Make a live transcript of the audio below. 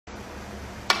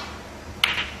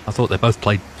I thought they both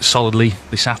played solidly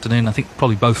this afternoon. I think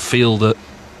probably both feel that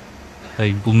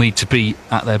they will need to be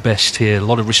at their best here. A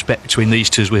lot of respect between these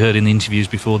two, as we heard in the interviews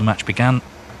before the match began.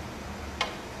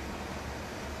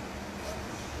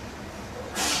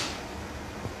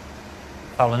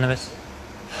 Foul in the miss.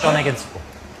 John Higgins.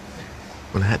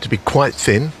 Well, it had to be quite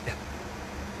thin. Yeah.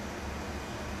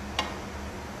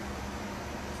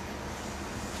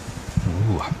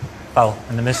 Ooh. Foul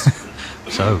in the miss.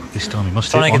 So this time he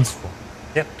must John hit one. Higgins.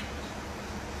 Yep.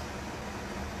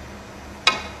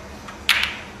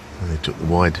 And they took the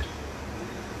wide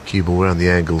cue ball around the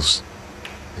angles.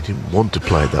 They didn't want to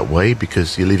play it that way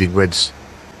because you're leaving reds.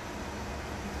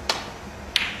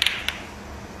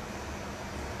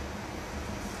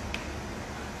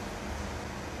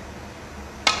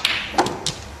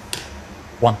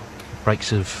 One.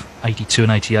 Breaks of 82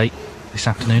 and 88 this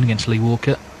afternoon against Lee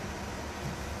Walker.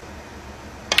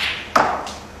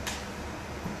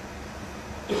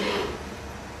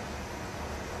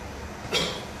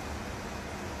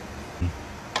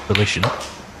 Volition.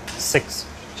 6.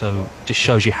 So just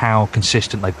shows you how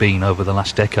consistent they've been over the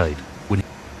last decade.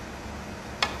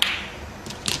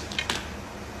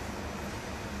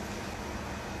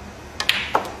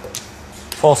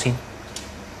 14.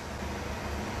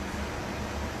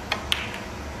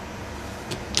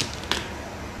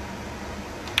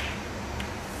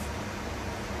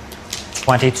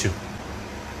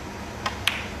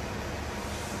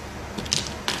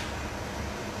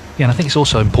 Yeah, and I think it's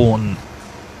also important.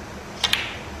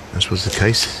 This was the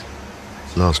case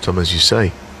last time, as you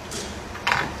say.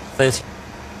 30.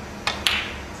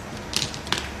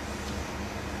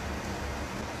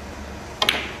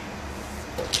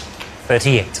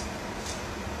 38.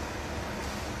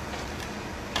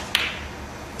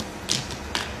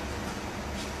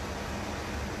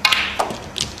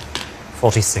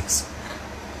 46.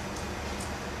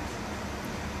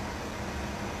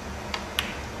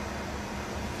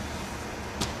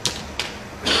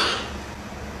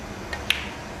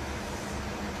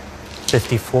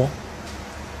 54.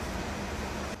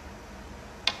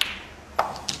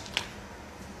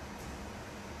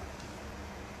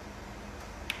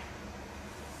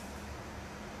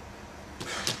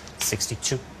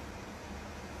 62.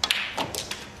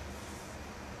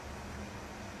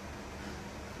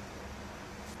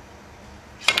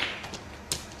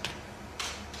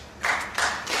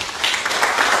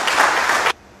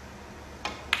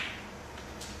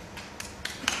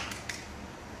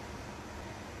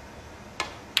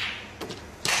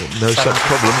 'No such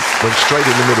problem. Went straight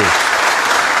in the middle.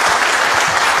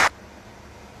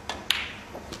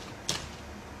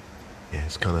 Yeah,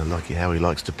 it's kind of like how he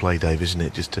likes to play, Dave, isn't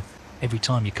it? Just to... Every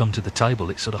time you come to the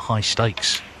table, it's sort of high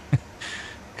stakes.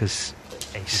 Because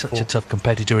he's such a tough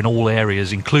competitor in all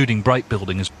areas, including break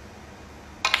building. As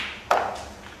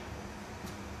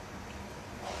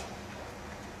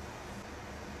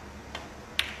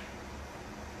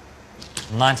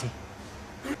 90.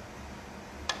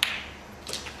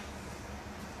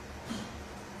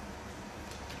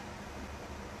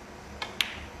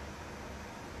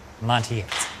 98.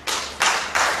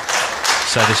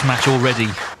 So this match already,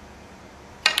 Mark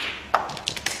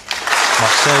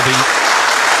Selby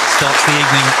starts the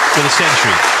evening with a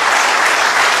century.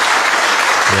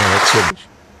 Yeah, excellent.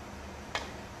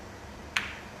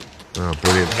 Oh,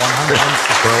 brilliant.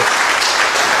 106. Well,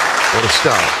 what a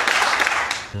start.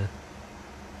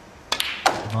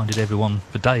 Reminded everyone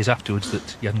for days afterwards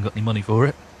that he hadn't got any money for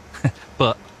it.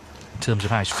 But in terms of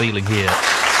how he's feeling here,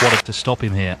 what to stop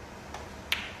him here.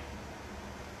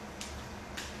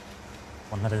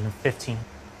 115.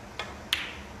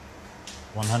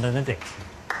 108.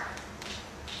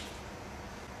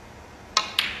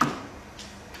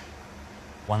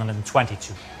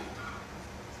 122.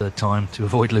 Third time to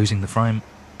avoid losing the frame.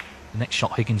 The next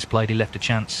shot Higgins played, he left a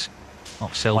chance.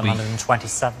 Mark Selby.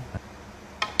 127.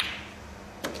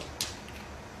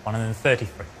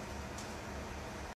 133.